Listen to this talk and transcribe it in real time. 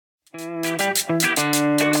Chicas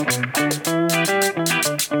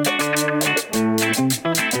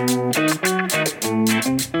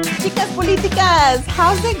Politicas,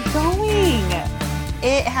 how's it going?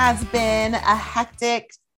 It has been a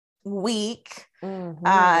hectic week.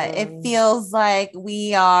 It feels like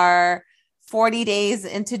we are 40 days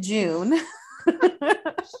into June.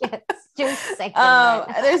 Yes, June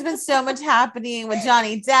 2nd. There's been so much happening with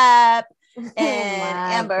Johnny Depp and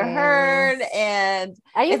Amber Heard. And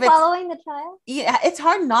are you following the trial? Yeah, it's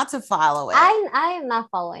hard not to follow it. I am not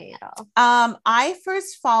following at all. I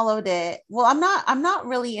first followed it. Well, I'm not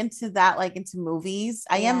really into that, like into movies.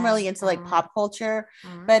 I am really into like pop culture,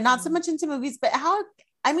 but not so much into movies. But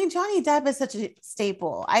Johnny Depp is such a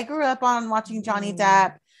staple. I grew up on watching Johnny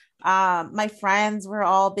Depp. My friends were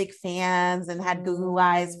all big fans and had Google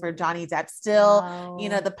eyes for Johnny Depp. Still,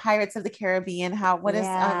 the Pirates of the Caribbean.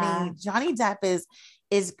 Johnny Depp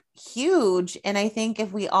is huge. And I think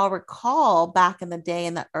if we all recall back in the day,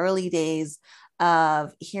 in the early days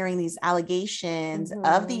of hearing these allegations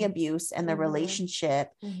of the abuse and the relationship,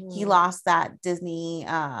 he lost that Disney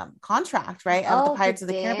contract, right? Of the Pirates of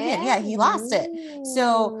the Caribbean. Yeah, he lost it.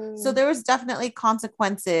 So there was definitely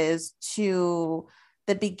consequences to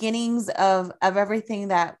the beginnings of everything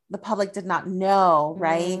that the public did not know,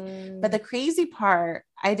 right? But the crazy part,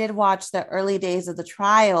 I did watch the early days of the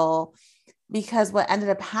trial, because what ended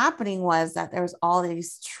up happening was that there was all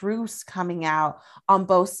these truths coming out on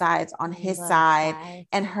both sides, on his side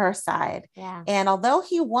and her side. Yeah. And although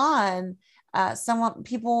he won,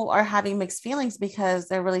 people are having mixed feelings, because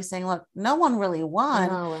they're really saying, look, no one really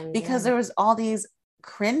won, because there was all these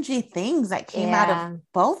cringy things that came out of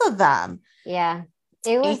both of them. Yeah.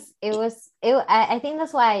 I think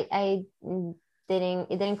that's why it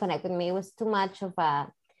didn't connect with me. It was too much of a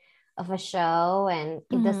show, and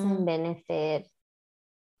it doesn't benefit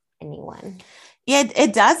anyone. Yeah,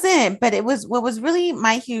 it doesn't. But what was really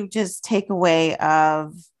my hugest takeaway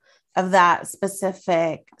of that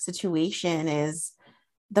specific situation is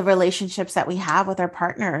the relationships that we have with our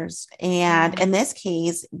partners. And in this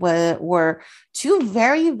case were two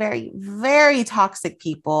very, very, very toxic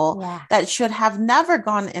people that should have never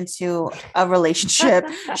gone into a relationship,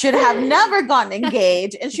 should have never gotten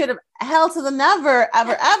engaged, and should have held to the never,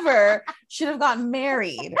 ever, ever should have gotten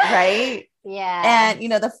married. Right. Yeah. And,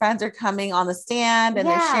 the friends are coming on the stand and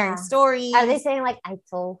they're sharing stories. Are they saying like, I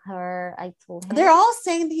told him? They're all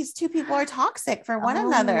saying these two people are toxic for one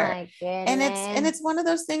another. My goodness. And it's one of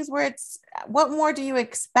those things where it's, what more do you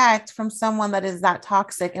expect from someone that is that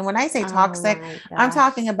toxic? And when I say toxic, I'm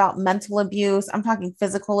talking about mental abuse. I'm talking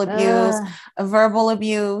physical abuse, verbal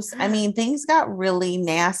abuse. I mean, things got really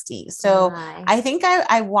nasty. So I think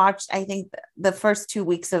I watched, the first 2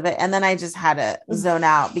 weeks of it, and then I just had to zone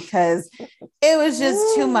out because it was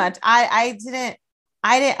just too much. I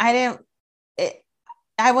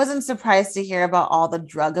wasn't surprised to hear about all the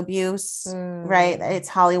drug abuse, right? It's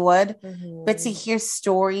Hollywood, but to hear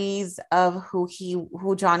stories of who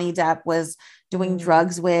Johnny Depp was doing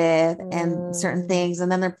drugs with and certain things.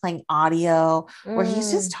 And then they're playing audio where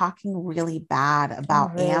he's just talking really bad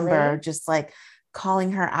about Amber, just like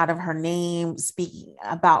calling her out of her name, speaking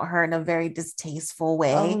about her in a very distasteful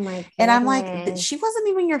way. And I'm like, she wasn't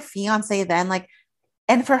even your fiance then. Like,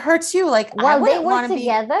 and for her too, like, well, they were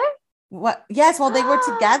together. What? Yes. Well, they were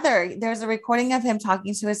together. There's a recording of him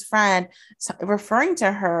talking to his friend, referring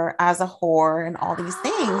to her as a whore and all these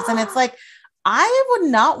things. And it's like, I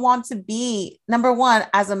would not want to be, number one,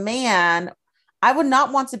 as a man, I would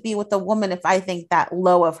not want to be with a woman if I think that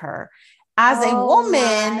low of her. As a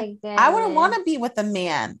woman, I wouldn't want to be with a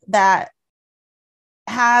man that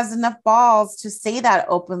has enough balls to say that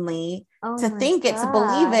openly, to think it, to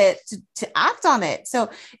believe it, to act on it. So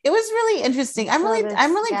it was really interesting. I'm really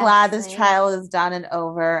glad this trial is done and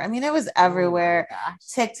over. I mean, it was everywhere.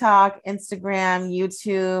 TikTok, Instagram,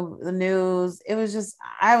 YouTube, the news. It was just,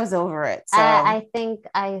 I was over it. So I think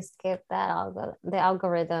I skipped that. The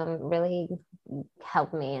algorithm really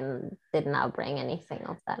helped me and did not bring anything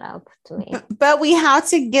of that up to me. But we have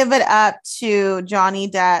to give it up to Johnny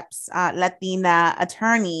Depp's Latina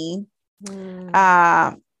attorney,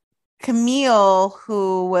 Camille,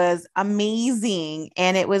 who was amazing.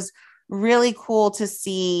 And it was really cool to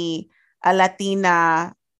see a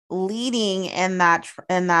Latina leading in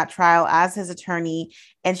that trial as his attorney,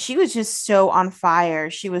 and she was just so on fire.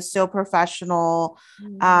 She was so professional,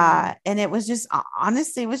 and it was just,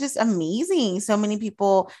 honestly, it was just amazing. So many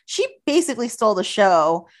people, she basically stole the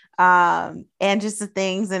show. And just the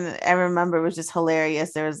things, and I remember it was just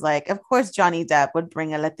hilarious. There was like, of course, Johnny Depp would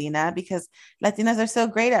bring a Latina because Latinas are so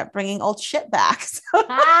great at bringing old shit back. So they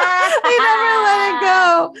never let it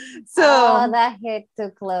go. So that hit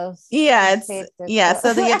too close. Yeah,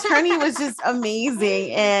 So the attorney was just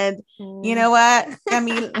amazing, and you know what,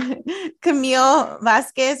 Camille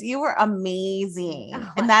Vasquez, you were amazing,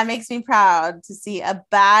 and that makes me proud to see a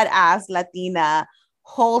badass Latina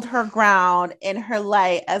hold her ground in her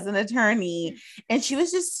light as an attorney. And she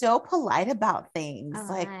was just so polite about things.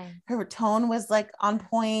 Her tone was like on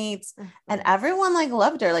point, and everyone like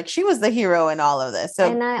loved her. Like she was the hero in all of this.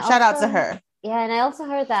 So shout out to her. Yeah. And I also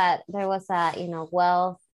heard that there was a,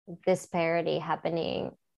 wealth disparity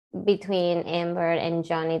happening between Amber and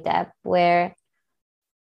Johnny Depp, where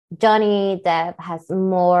Johnny Depp has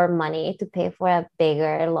more money to pay for a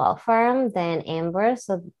bigger law firm than Amber.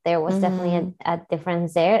 So there was definitely a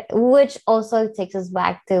difference there, which also takes us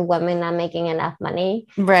back to women not making enough money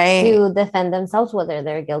to defend themselves, whether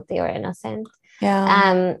they're guilty or innocent,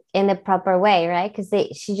 in the proper way, right? Because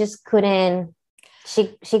she just couldn't.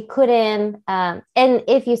 She couldn't. And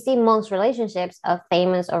if you see most relationships of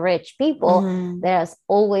famous or rich people, there's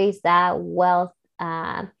always that wealth.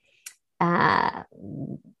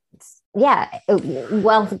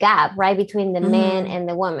 Wealth gap right between the man and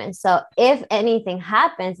the woman. So if anything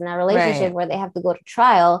happens in a relationship where they have to go to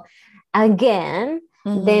trial again,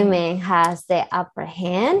 the man has the upper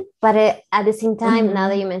hand. But at the same time, now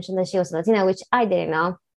that you mentioned that she was Latina, which I didn't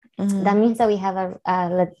know, that means that we have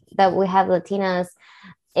Latinas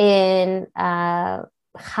in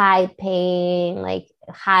high paying, like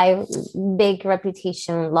big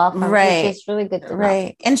reputation law firm, which is really good to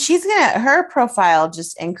know. And her profile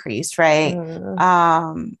just increased, right?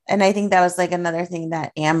 And I think that was like another thing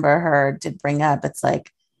that Amber Heard did bring up. It's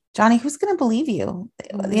like, Johnny, who's going to believe you?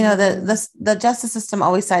 The justice system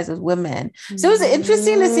always sides with women. So it was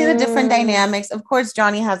interesting to see the different dynamics. Of course,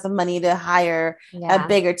 Johnny has the money to hire a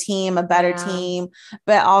bigger team, a better team,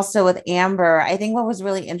 but also with Amber, I think what was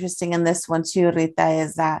really interesting in this one too, Rita,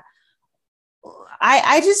 is that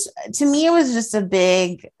to me, it was just a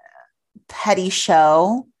big petty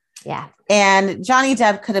show. Yeah. And Johnny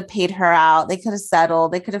Depp could have paid her out. They could have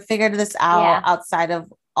settled. They could have figured this out outside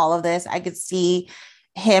of all of this. I could see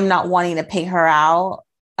him not wanting to pay her out.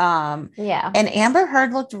 And Amber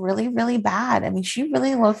Heard looked really, really bad. I mean, she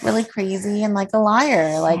really looked really crazy and like a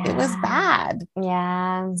liar. Like it was bad.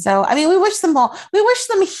 Yeah. So, I mean, we wish them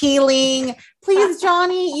healing. Please,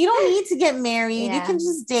 Johnny, you don't need to get married. You can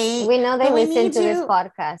just date. We know they listen to this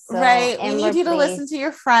podcast. So right. Amber, we need you to listen to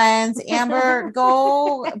your friends. Amber,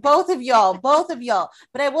 go, both of y'all.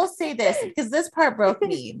 But I will say this, because this part broke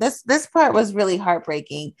me. This part was really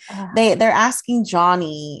heartbreaking. They're asking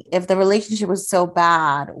Johnny, if the relationship was so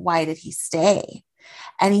bad, why did he stay?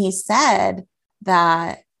 And he said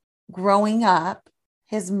that growing up,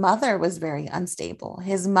 his mother was very unstable.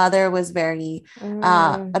 His mother was very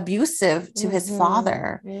abusive to his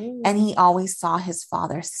father. And he always saw his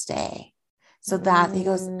father stay. So that he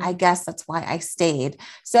goes, I guess that's why I stayed.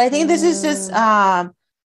 So I think this is just a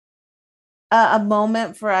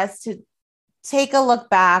moment for us to take a look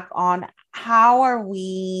back on how are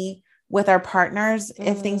we with our partners,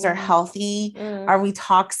 if things are healthy, are we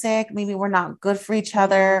toxic? Maybe we're not good for each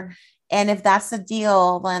other. And if that's the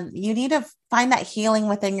deal, then you need to find that healing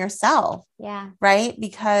within yourself. Yeah. Right.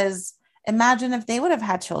 Because imagine if they would have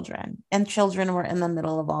had children and children were in the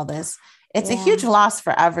middle of all this. It's a huge loss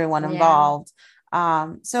for everyone involved.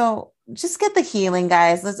 So just get the healing,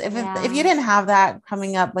 guys. If you didn't have that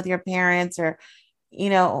coming up with your parents or,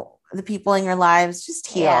 the people in your lives, just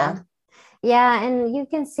heal. Yeah. And you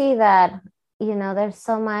can see that, there's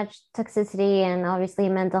so much toxicity and obviously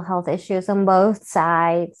mental health issues on both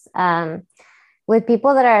sides with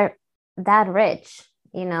people that are that rich,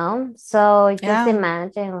 so just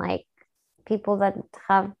imagine like people that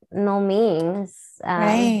have no means.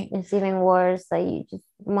 It's even worse. That you just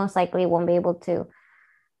most likely won't be able to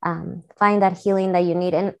find that healing that you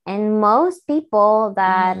need. And most people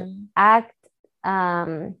that act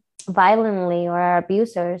violently or are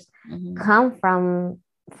abusers come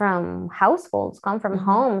from households, come from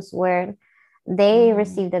homes where they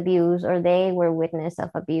received abuse or they were witness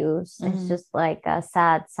of abuse. It's just like a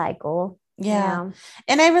sad cycle. And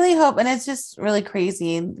I really hope, and it's just really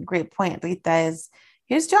crazy, great point, Rita, is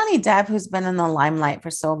here's Johnny Depp, who's been in the limelight for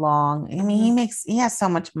so long. I mean, he has so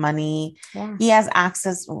much money. He has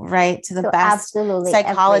access, right, to the best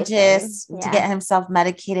psychologists to get himself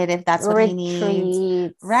medicated if that's what he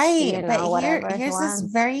needs. Right. But here's this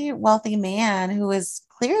very wealthy man who is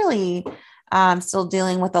clearly still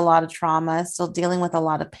dealing with a lot of trauma, still dealing with a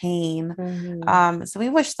lot of pain. So we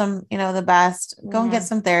wish them, the best. Go and get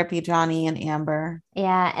some therapy, Johnny and Amber.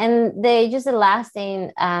 Yeah. And just the last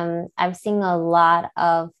thing, I've seen a lot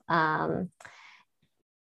of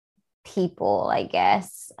people, I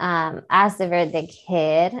guess, as they were the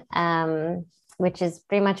kid, which is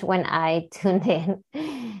pretty much when I tuned in,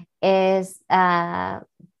 is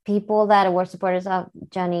people that were supporters of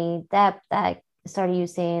Johnny Depp that started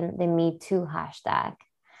using the Me Too hashtag.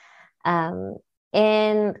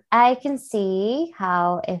 And I can see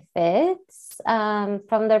how it fits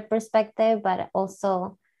from their perspective, but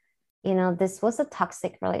also, this was a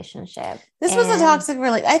toxic relationship.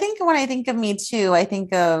 I think when I think of Me Too, I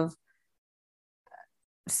think of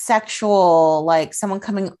sexual, like someone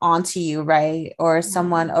coming onto you, right? Or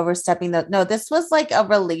someone overstepping this was like a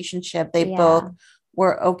relationship. They both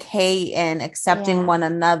were okay in accepting one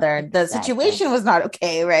another. The situation was not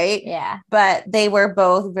okay, right? Yeah. But they were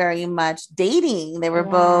both very much dating. They were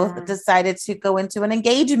both decided to go into an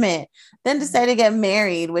engagement, then decided to get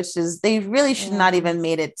married, which is, they really should not even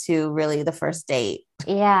made it to really the first date.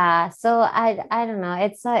 Yeah. So I don't know.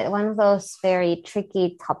 It's like one of those very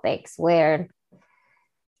tricky topics where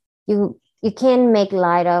you can make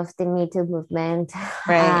light of the Me Too movement.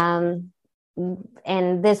 Right.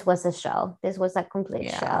 And this was a show. This was a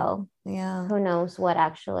complete show. Yeah. Who knows what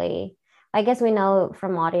actually, I guess we know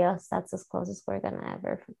from audios, that's as close as we're going to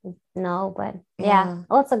ever know. But I'm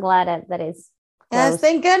also glad that it's close. Yes,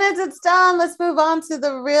 thank goodness it's done. Let's move on to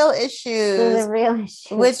the real issues.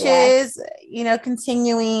 Which is,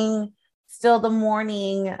 continuing still the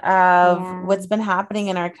mourning of what's been happening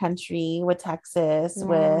in our country with Texas,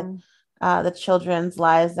 with the children's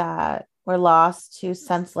lives that were lost to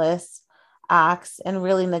senseless acts and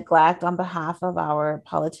really neglect on behalf of our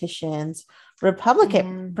politicians,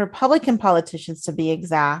 Republican politicians to be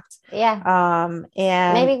exact. And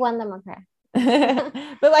maybe one Democrat.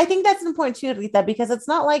 But I think that's important too, Rita, because it's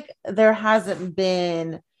not like there hasn't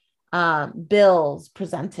been bills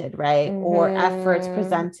presented, right? Or efforts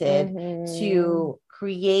presented to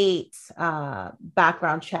create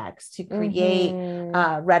background checks, to create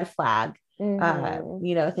red flag,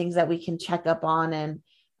 things that we can check up on. And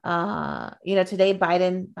today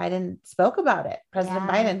Biden spoke about it, President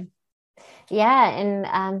Biden. Yeah,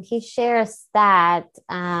 and he shares that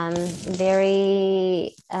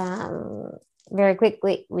very very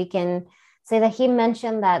quickly. We can say that he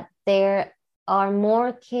mentioned that there are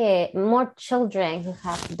more children who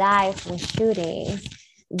have died from shootings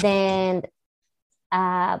than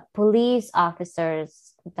police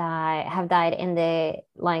officers have died in the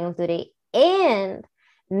line of duty and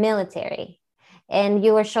military. And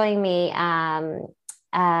you were showing me a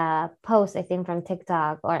post, I think, from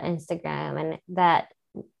TikTok or Instagram, and that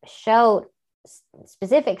showed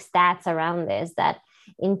specific stats around this, that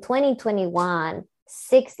in 2021,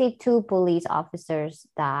 62 police officers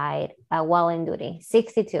died while in duty.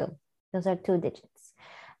 62. Those are 2 digits.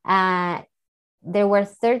 There were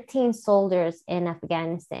 13 soldiers in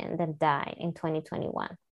Afghanistan that died in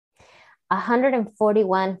 2021.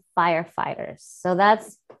 141 firefighters. So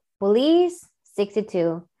that's police,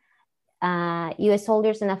 62. U.S.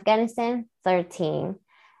 soldiers in Afghanistan, 13.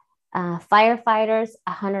 Firefighters,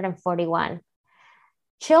 141.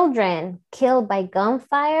 Children killed by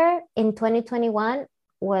gunfire in 2021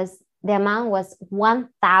 the amount was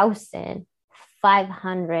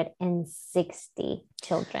 1,560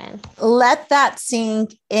 children. Let that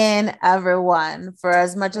sink in, everyone. For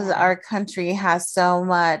as much as our country has so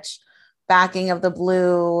much backing of the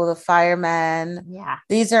blue, the firemen.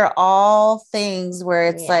 These are all things where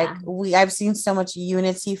it's like I've seen so much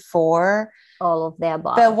unity for all of the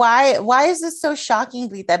above. But why is this so shocking,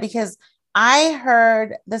 Lita? Because I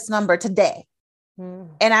heard this number today and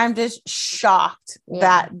I'm just shocked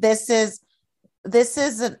that this is it's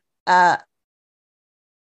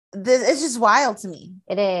just wild to me.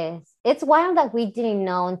 It is. It's wild that we didn't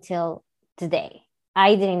know until today.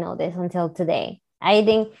 I didn't know this until today. I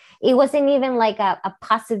think it wasn't even like a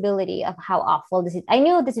possibility of how awful this is. I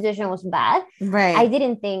knew the situation was bad. Right. I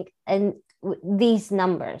didn't think these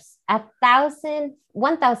numbers,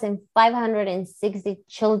 1,560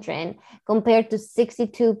 children compared to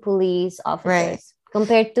 62 police officers,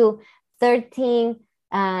 compared to 13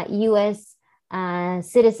 U.S.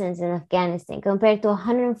 Citizens in Afghanistan, compared to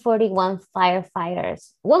 141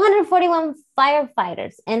 firefighters.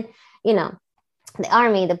 And, the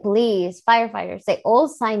army, the police, firefighters, they all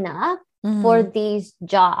sign up for these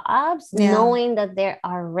jobs, knowing that there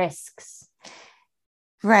are risks.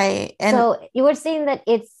 Right. And so you were saying that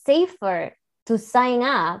it's safer to sign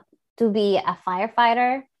up to be a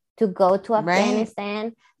firefighter to go to Right.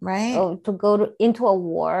 Afghanistan, Right. or to go into a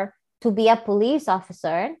war, to be a police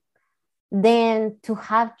officer, than to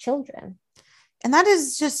have children. And that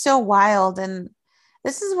is just so wild. And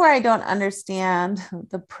this is where I don't understand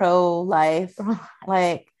the pro-life.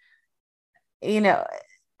 Like, you know,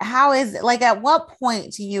 how is it, like, at what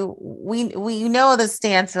point do you, we know the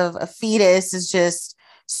stance of a fetus is just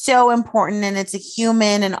so important and it's a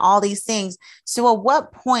human and all these things. So at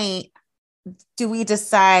what point do we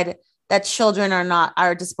decide that children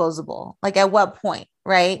are disposable? Like, at what point,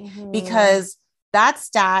 right? Mm-hmm. Because that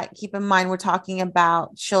stat, keep in mind, we're talking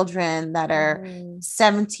about children that are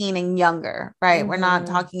 17 and younger, right? We're not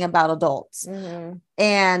talking about adults.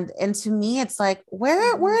 And to me, it's like, where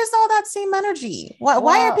is all that same energy?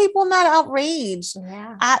 Why are people not outraged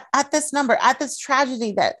at this number, at this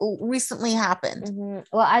tragedy that recently happened?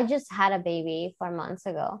 Well, I just had a baby 4 months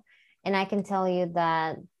ago, and I can tell you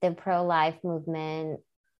that the pro-life movement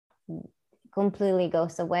completely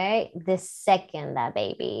goes away the second that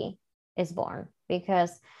baby is born,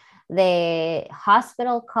 because the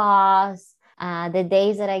hospital costs, the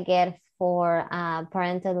days that I get for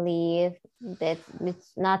parental leave, that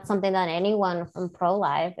it's not something that anyone from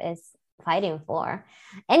pro-life is fighting for.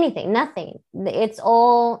 Anything, nothing. It's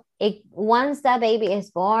all, once that baby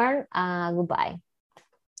is born, goodbye.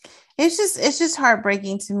 It's just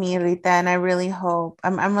heartbreaking to me, Rita, and I really hope,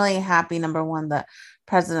 I'm really happy, number one, that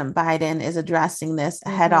President Biden is addressing this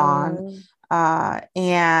head on.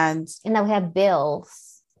 And that we have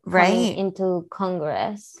bills right into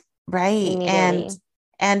Congress, right,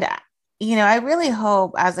 and I really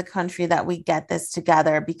hope as a country that we get this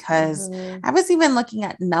together, because I was even looking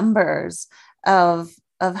at numbers of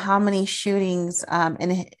how many shootings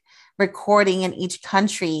and recording in each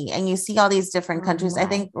country, and you see all these different countries. I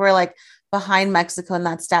think we're like behind Mexico in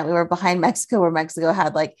that stat. We were behind Mexico, where Mexico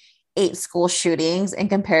had like 8 school shootings in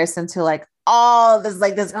comparison to like all this,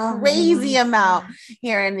 like this crazy amount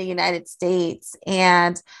here in the United States.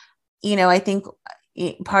 And, I think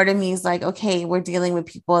part of me is like, okay, we're dealing with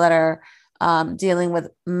people that are dealing with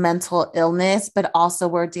mental illness, but also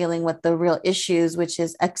we're dealing with the real issues, which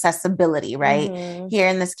is accessibility, right? Here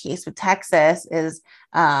in this case with Texas is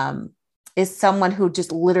someone who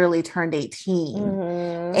just literally turned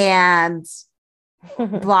 18 and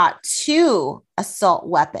bought 2 assault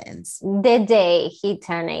weapons the day he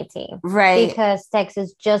turned 18, right? Because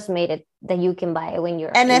Texas just made it that you can buy it when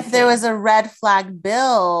you're and 18. If there was a red flag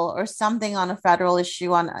bill or something on a federal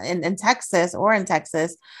issue in Texas,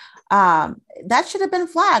 that should have been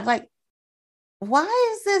flagged. Like,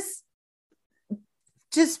 why is this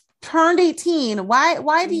just turned 18?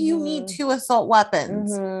 Why do you need 2 assault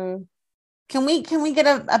weapons? Can we get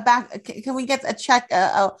can we get a check,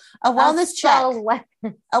 a wellness check?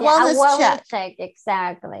 A wellness check,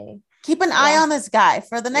 exactly. Keep an eye on this guy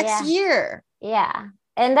for the next year. Yeah.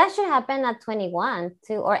 And that should happen at 21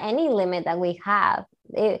 too, or any limit that we have.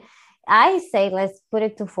 I say, let's put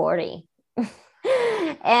it to 40.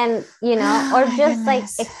 And, or just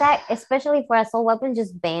especially for assault weapons,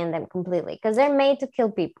 just ban them completely, because they're made to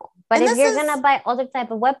kill people. But if you're going to buy other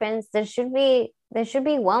type of weapons, there should be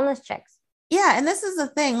wellness checks. Yeah. And this is the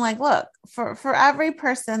thing, like, look, for every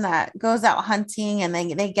person that goes out hunting and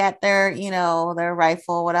they get their, their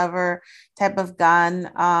rifle, whatever type of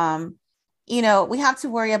gun, we have to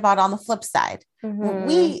worry about on the flip side.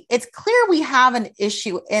 It's clear we have an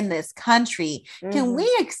issue in this country. Can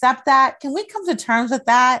we accept that? Can we come to terms with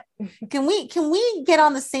that? Can we get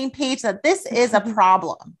on the same page that this is a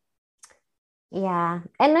problem? Yeah.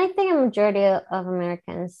 And I think a majority of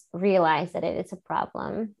Americans realize that it is a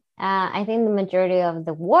problem. I think the majority of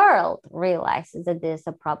the world realizes that this is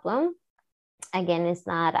a problem. Again, it's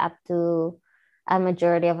not up to a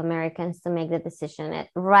majority of Americans to make the decision.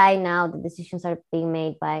 Right now, the decisions are being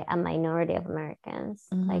made by a minority of Americans.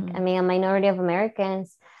 A minority of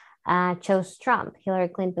Americans chose Trump. Hillary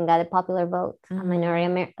Clinton got a popular vote. A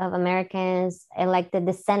minority of Americans elected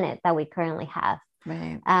the Senate that we currently have.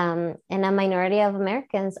 Right. And a minority of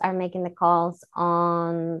Americans are making the calls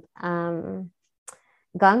on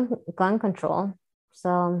gun control.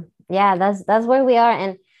 So yeah, that's where we are.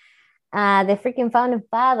 And the freaking founding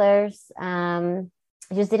fathers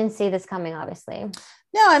just didn't see this coming, obviously.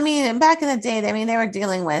 No, I mean, back in the day, they were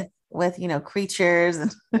dealing with creatures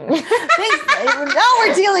and things. Now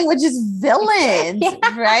we're dealing with just villains,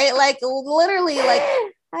 right? Like, literally, like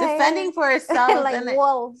defending for ourselves, like and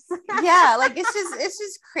wolves. Like it's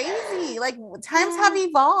just crazy. Like, times have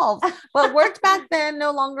evolved. What worked back then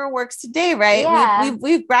no longer works today, right?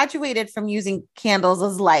 We've graduated from using candles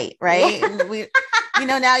as light, right?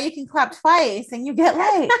 now you can clap twice and you get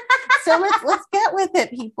likes. So let's get with it,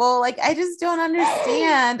 people. Like, I just don't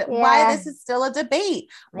understand why this is still a debate.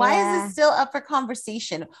 Why is it still up for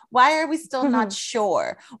conversation? Why are we still not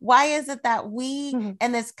sure? Why is it that we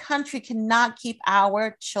in this country cannot keep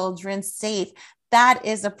our children safe? That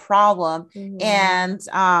is a problem. And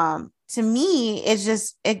to me,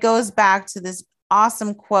 it goes back to this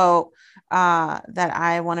awesome quote that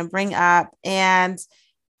I want to bring up. And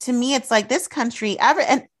to me, it's like this country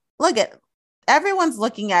and look at everyone's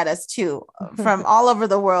looking at us too from all over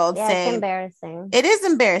the world saying it's embarrassing. It is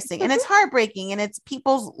embarrassing and it's heartbreaking and it's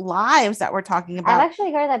people's lives that we're talking about. I've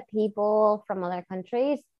actually heard that people from other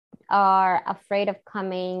countries are afraid of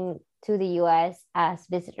coming to the US as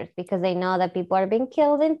visitors because they know that people are being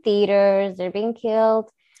killed in theaters, they're being killed,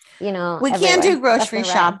 we can't do grocery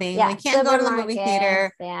shopping. Yeah. We can't go to the movie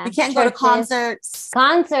theater. Yeah. We can't go to concerts.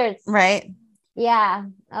 Right. Yeah.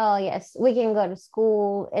 Oh yes. We can go to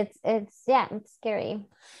school. It's scary.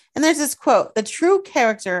 And there's this quote: the true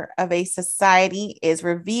character of a society is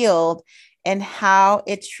revealed in how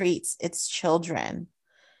it treats its children.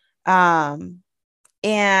 And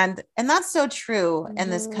that's so true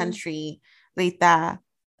in this country, Rita.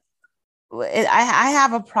 I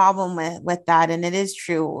have a problem with that. And it is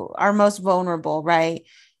true. Our most vulnerable, right?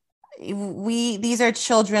 These are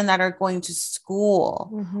children that are going to school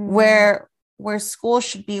where school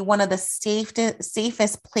should be one of the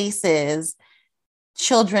safest places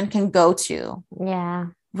children can go to. Yeah.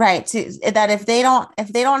 Right. That if they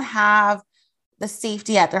don't have the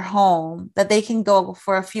safety at their home, that they can go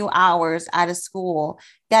for a few hours out of school,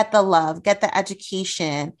 get the love, get the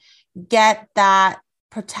education, get that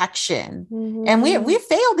protection. And we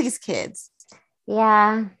fail these kids.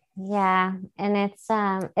 Yeah. And it's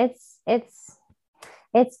good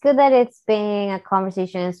that it's being a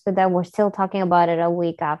conversation. It's good that we're still talking about it a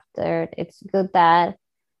week after. It's good that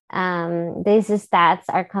these stats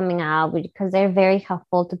are coming out because they're very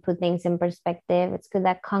helpful to put things in perspective. It's good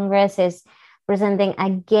that Congress is presenting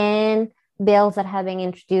again bills that have been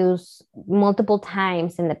introduced multiple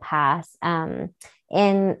times in the past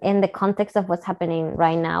in the context of what's happening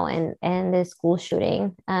right now and the school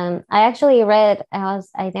shooting. I actually read, I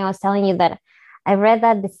think I was telling you that I read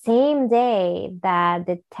that the same day that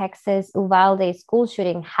the Texas Uvalde school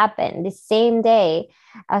shooting happened, the same day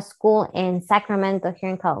a school in Sacramento here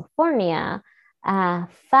in California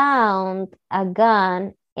found a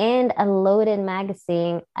gun and a loaded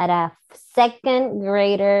magazine at a second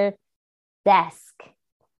grader desk.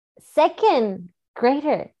 Second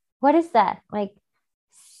grader. What is that? Like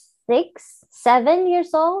 6, 7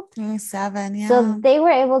 years old? 7, yeah. So they were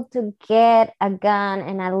able to get a gun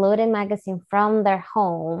and a loaded magazine from their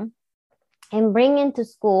home and bring into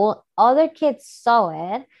school. Other kids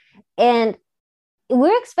saw it. And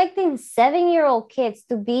we're expecting 7-year-old kids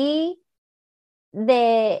to be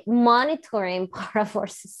the monitoring part of our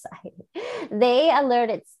society. They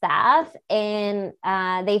alerted staff and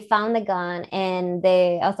they found the gun, and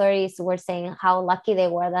the authorities were saying how lucky they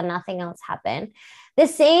were that nothing else happened. The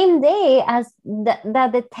same day as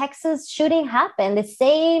the Texas shooting happened, the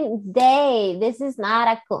same day. This is not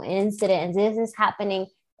a coincidence. This is happening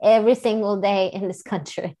every single day in this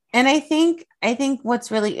country. And I think what's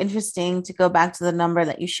really interesting, to go back to the number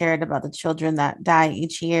that you shared about the children that die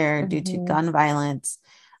each year due to gun violence.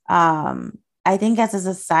 I think as a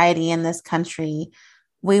society in this country,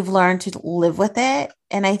 we've learned to live with it.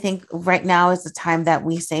 And I think right now is the time that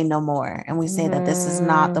we say no more. And we say that this is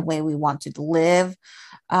not the way we want to live.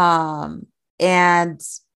 And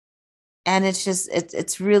it's just,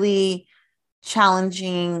 it's really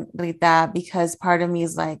challenging like that, because part of me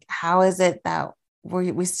is like, how is it that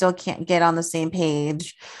we still can't get on the same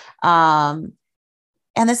page?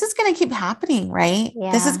 And this is going to keep happening, right?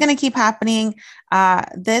 Yeah. This is going to keep happening.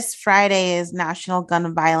 This Friday is National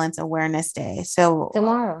Gun Violence Awareness Day. So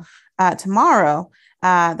tomorrow,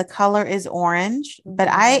 the color is orange, but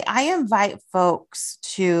I invite folks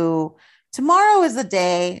to, tomorrow is the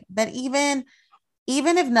day that even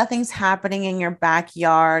if nothing's happening in your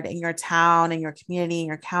backyard, in your town, in your community, in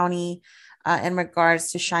your county, in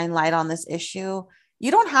regards to shine light on this issue, you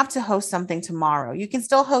don't have to host something tomorrow. You can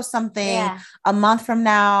still host something a month from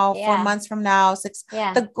now, 4 months from now, 6.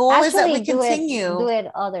 Yeah. The goal is that we continue. Do it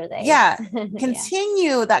other days. Yeah.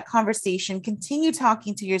 Continue that conversation. Continue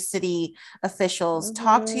talking to your city officials.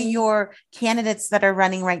 Talk to your candidates that are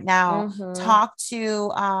running right now. Talk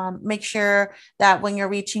to, make sure that when you're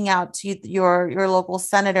reaching out to your local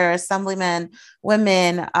senator, assemblyman,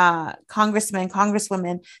 women, congressmen,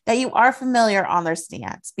 congresswomen, that you are familiar on their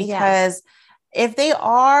stance, because if they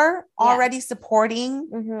are already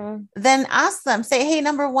supporting, then ask them, say, hey,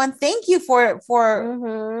 number one, thank you for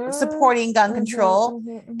supporting gun control.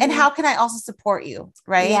 And how can I also support you?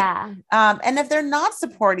 Right. Yeah. And if they're not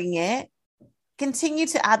supporting it, continue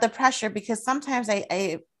to add the pressure, because sometimes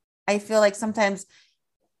I feel like sometimes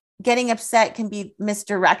getting upset can be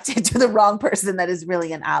misdirected to the wrong person that is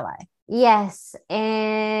really an ally. Yes.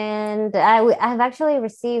 And I've actually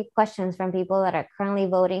received questions from people that are currently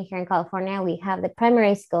voting here in California. We have the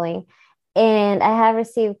primaries going. And I have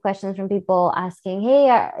received questions from people asking,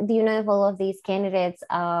 hey, do you know if all of these candidates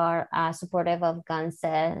are supportive of gun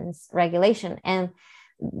sense regulation? And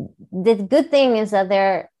the good thing is that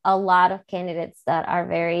there are a lot of candidates that are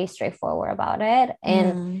very straightforward about it.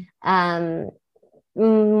 And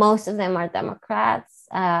most of them are Democrats.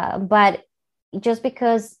 But just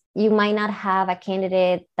because you might not have a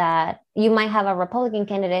candidate that you might have a Republican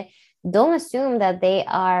candidate, don't assume that they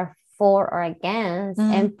are for or against,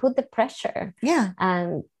 and put the pressure.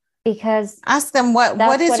 Because ask them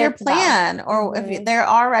what is your plan, or if they're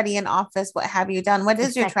already in office, what have you done? What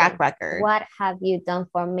is your track record? What have you done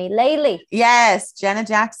for me lately? Yes, Janet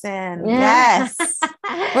Jackson. Yes.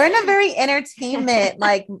 We're in a very entertainment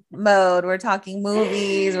like mode. We're talking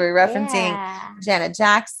movies, we're referencing Janet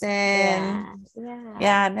Jackson.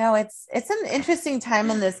 No, it's an interesting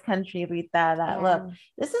time in this country, Rita, look,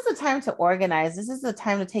 this is a time to organize. This is a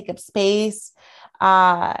time to take up space.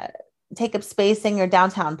 Take up space in your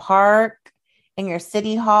downtown park, in your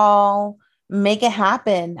city hall, make it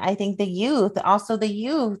happen. I think the youth,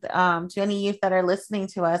 to any youth that are listening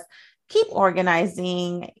to us, keep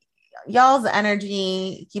organizing. Y'all's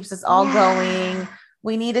energy keeps us all going.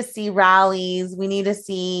 We need to see rallies. We need to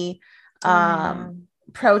see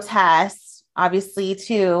protests, obviously,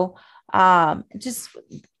 too. Just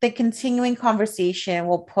the continuing conversation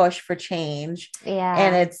will push for change.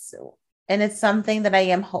 And it's something that I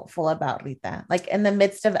am hopeful about, Rita. Like in the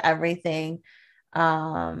midst of everything,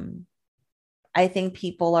 I think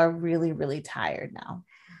people are really, really tired now.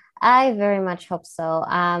 I very much hope so.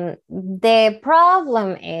 The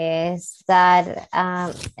problem is that,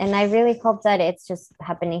 and I really hope that it's just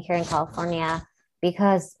happening here in California,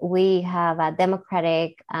 because we have a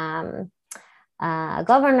Democratic governor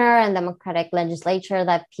and Democratic legislature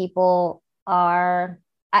that people are...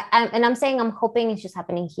 I'm saying I'm hoping it's just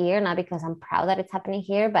happening here, not because I'm proud that it's happening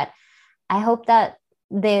here, but I hope that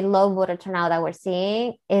the low voter turnout that we're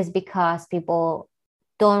seeing is because people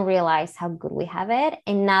don't realize how good we have it,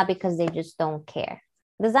 and not because they just don't care.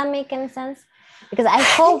 Does that make any sense? Because I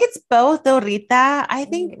think it's both, though, Rita. I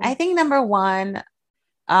think number one,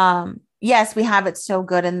 yes, we have it so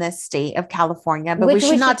good in this state of California, but we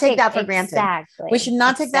should not take that for granted. We should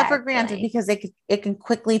not take that for granted, because it can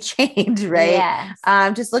quickly change, right? Yes.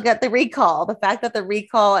 Just look at the recall. The fact that the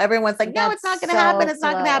recall, everyone's like, no, it's not going to happen. It's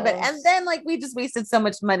not going to happen. And then like, we just wasted so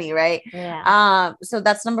much money, right? So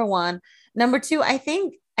that's number one. Number two, I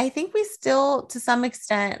think we still, to some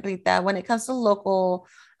extent, Rita, when it comes to local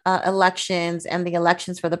elections and the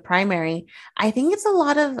elections for the primary, I think it's a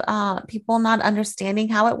lot of people not understanding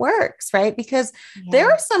how it works, right? Because there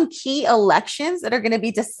are some key elections that are going to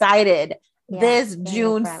be decided this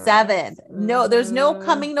June 7th. No, there's no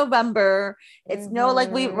coming November. It's no like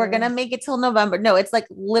we're going to make it till November. No, it's like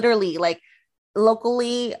literally like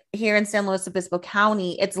locally here in San Luis Obispo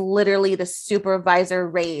County, it's literally the supervisor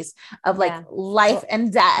race of like life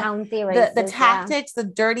and death. County races, the tactics, the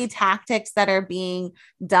dirty tactics that are being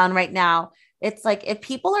done right now. It's like, if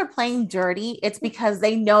people are playing dirty, it's because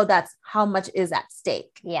they know that's how much is at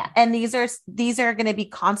stake. And these are going to be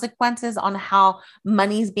consequences on how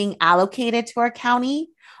money's being allocated to our county,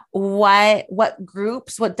 what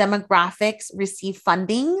groups, what demographics receive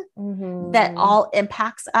funding, that all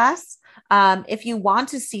impacts us. If you want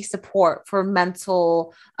to see support for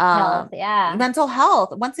mental health,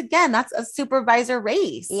 once again, that's a supervisor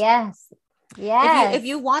race. If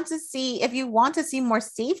you want to see more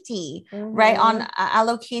safety, right, on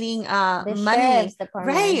allocating money,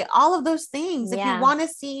 right, all of those things. If you want to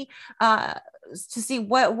see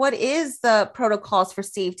what is the protocols for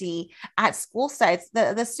safety at school sites,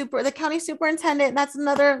 the county superintendent, that's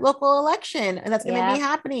another local election, and that's going to be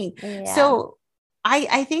happening. So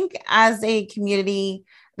I think as a community,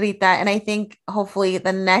 Rita, and I think hopefully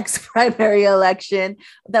the next primary election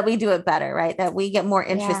that we do it better, right? That we get more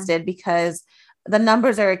interested, because the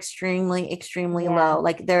numbers are extremely, extremely low.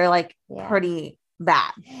 Like they're like pretty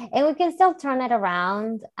bad. And we can still turn it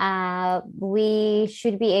around. We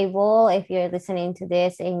should be able, if you're listening to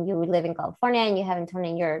this and you live in California and you haven't turned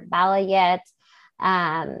in your ballot yet,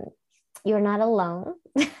 you're not alone.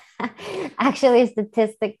 Actually,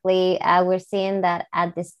 statistically, we're seeing that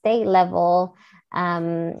at the state level,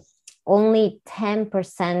 only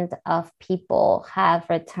 10% of people have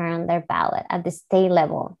returned their ballot at the state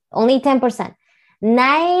level. Only 10%.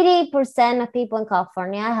 90% of people in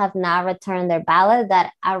California have not returned their ballot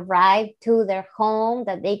that arrived to their home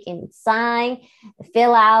that they can sign,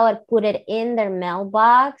 fill out, put it in their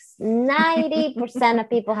mailbox. 90% of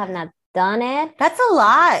people have not done it. That's a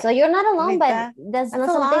lot. So you're not alone, but that's not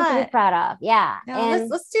something to be proud of. Yeah. No, and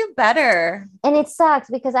let's do better. And it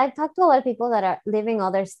sucks because I've talked to a lot of people that are living in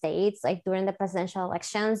other states, like during the presidential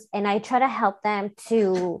elections, and I try to help them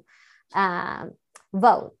to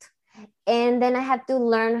vote. And then I have to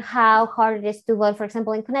learn how hard it is to vote, for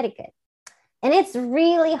example, in Connecticut. And it's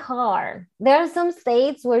really hard. There are some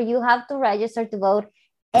states where you have to register to vote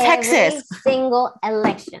every single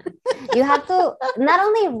election. You have to not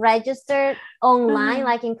only register online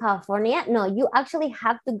like in California. No, you actually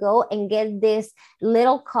have to go and get this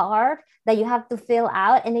little card that you have to fill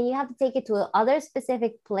out, and then you have to take it to other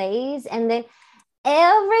specific place, and then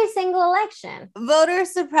every single election. Voter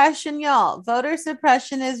suppression, y'all. Voter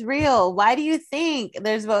suppression is real. Why do you think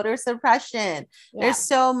there's voter suppression? Yeah. There's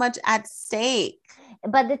so much at stake.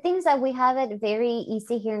 But the things that we have it very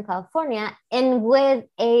easy here in California, and with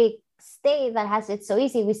a state that has it so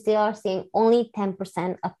easy, we still are seeing only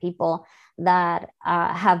 10% of people that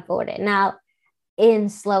have voted. Now, in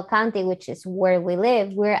SLO County, which is where we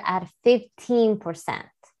live, we're at 15%.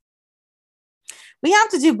 We have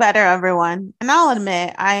to do better, everyone. And I'll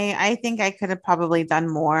admit, I think I could have probably done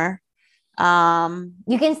more.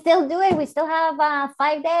 You can still do it. We still have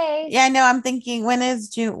 5 days. Yeah, I know. I'm thinking, when is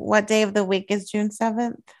June? What day of the week is June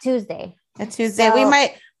 7th? Tuesday. A Tuesday. So,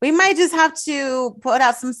 we might just have to put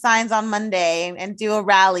out some signs on Monday and do a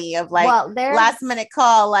rally of like last minute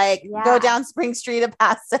call, like go down Spring Street to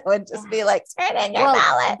Paso and just be like, turn in your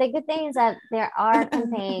ballot. The good thing is that there are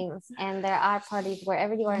campaigns and there are parties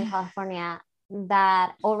wherever you are in California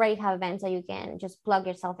that already have events that you can just plug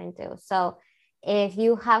yourself into. So if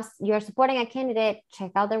you're supporting a candidate,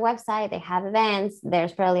 check out their website. They have events.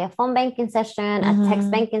 There's probably a phone banking session, a text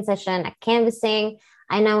banking session, a canvassing.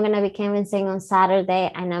 I know I'm going to be canvassing on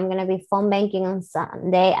Saturday. I know I'm going to be phone banking on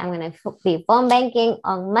Sunday. I'm going to be phone banking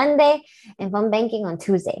on Monday and phone banking on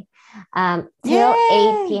Tuesday till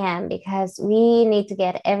 8 p.m. because we need to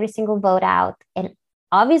get every single vote out. And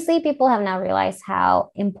obviously, people have now realized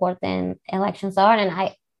how important elections are. And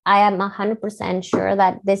I am 100% sure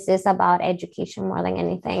that this is about education more than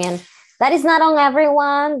anything. And that is not on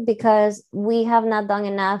everyone because we have not done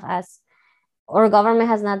enough or government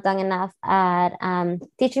has not done enough at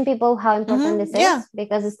teaching people how important this is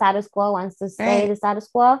because the status quo wants to stay the status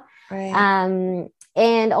quo. Right.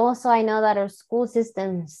 And also I know that our school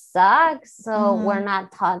system sucks. So we're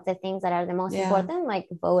not taught the things that are the most important, like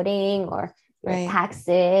voting or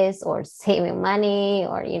taxes or saving money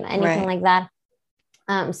or, anything like that.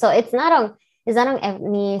 So it's not on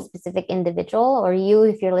any specific individual or you,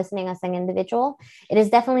 if you're listening as an individual. It is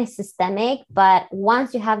definitely systemic, but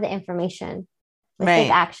once you have the information, let's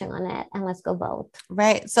take action on it and let's go vote.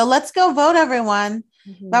 Right. So let's go vote, everyone.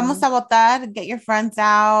 Vamos a votar. Get your friends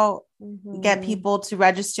out. Get people to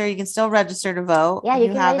register. You can still register to vote. Yeah, you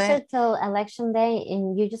can register till election day,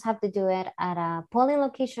 and you just have to do it at a polling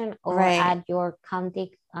location or at your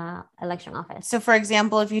county election office. So, for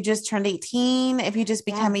example, if you just turned 18, if you just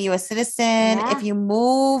become a U.S. citizen, if you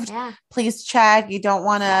moved, please check. You don't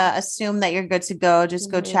want to assume that you're good to go.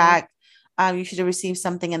 Just go check. You should have received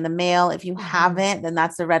something in the mail. If you haven't, then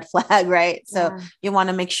that's a red flag, right? So you want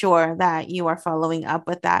to make sure that you are following up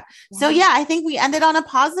with that. So I think we ended on a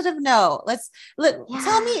positive note.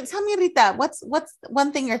 Tell me, Rita, what's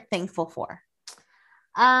one thing you're thankful for?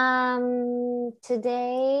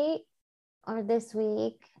 Today or this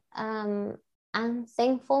week, I'm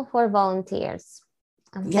thankful for volunteers.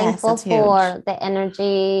 I'm thankful for the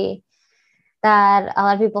energy that a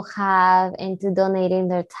lot of people have into donating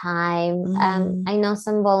their time. I know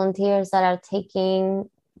some volunteers that are taking,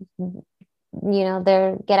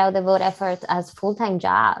 their get out the vote efforts as full-time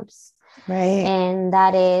jobs. Right. And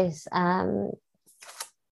that is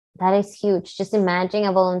huge. Just imagine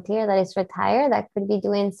a volunteer that is retired that could be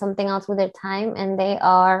doing something else with their time, and they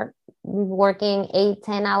are working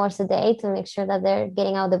 8-10 hours a day to make sure that they're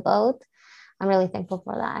getting out the vote. I'm really thankful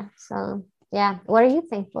for that. So what are you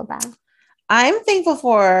thankful about? I'm thankful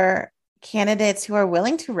for candidates who are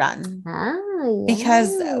willing to run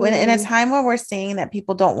because in a time where we're seeing that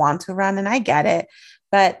people don't want to run, and I get it,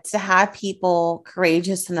 But to have people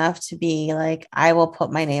courageous enough to be like, I will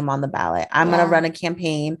put my name on the ballot. I'm going to run a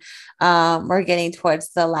campaign. We're getting towards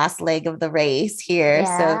the last leg of the race here.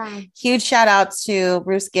 So huge shout out to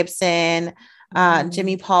Bruce Gibson,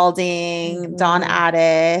 Jimmy Paulding, Don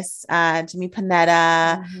Addis, Jimmy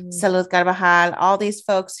Panetta, Salud Carvajal, all these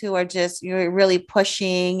folks who are just, you're really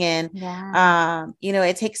pushing. And,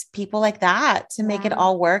 it takes people like that to make it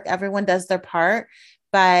all work. Everyone does their part,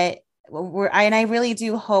 but I really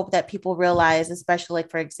do hope that people realize, especially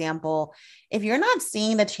like, for example, if you're not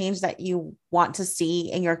seeing the change that you want to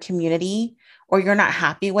see in your community, or you're not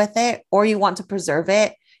happy with it, or you want to preserve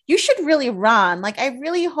it, you should really run. Like, I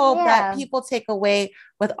really hope that people take away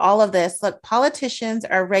with all of this. Look, politicians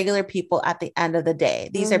are regular people at the end of the day.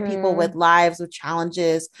 These are people with lives, with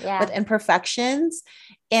challenges, with imperfections.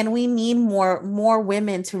 And we need more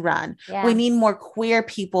women to run. We need more queer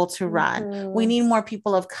people to run. We need more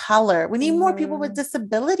people of color. We need more people with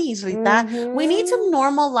disabilities with that. We need to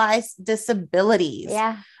normalize disabilities.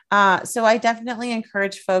 So I definitely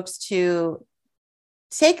encourage folks to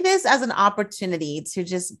take this as an opportunity to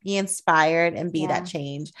just be inspired and be that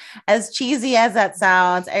change. As cheesy as that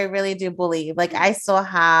sounds, I really do believe, like, I still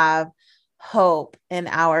have hope in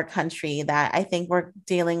our country, that I think we're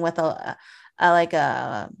dealing with a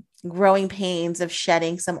growing pains of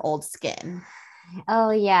shedding some old skin.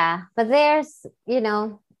 Oh yeah. But there's,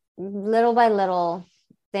 little by little,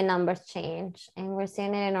 the numbers change, and we're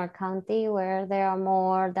seeing it in our county where there are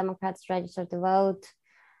more Democrats registered to vote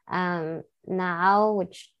now,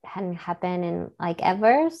 which hadn't happened in like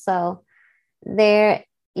ever. So there,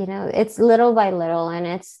 it's little by little, and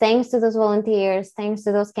it's thanks to those volunteers, thanks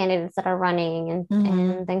to those candidates that are running,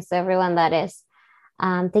 and thanks to everyone that is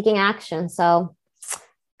taking action. So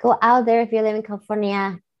go out there. If you live in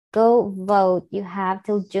California, go vote. You have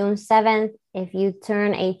till June 7th. If you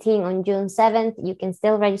turn 18 on June 7th, you can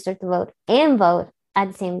still register to vote and vote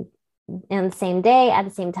on the same day, at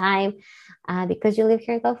the same time, because you live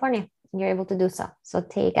here in California. You're able to do so. So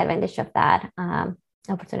take advantage of that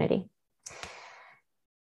opportunity.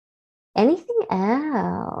 Anything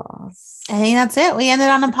else? I think that's it. We ended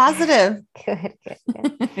on a positive. Good.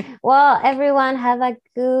 Well, everyone, have a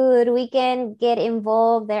good weekend. Get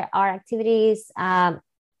involved. There are activities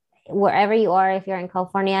wherever you are. If you're in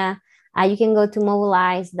California, you can go to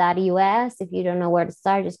mobilize.us. If you don't know where to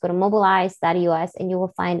start, just go to mobilize.us and you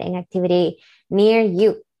will find an activity near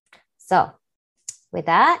you. So with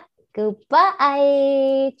that,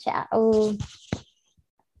 goodbye. Ciao.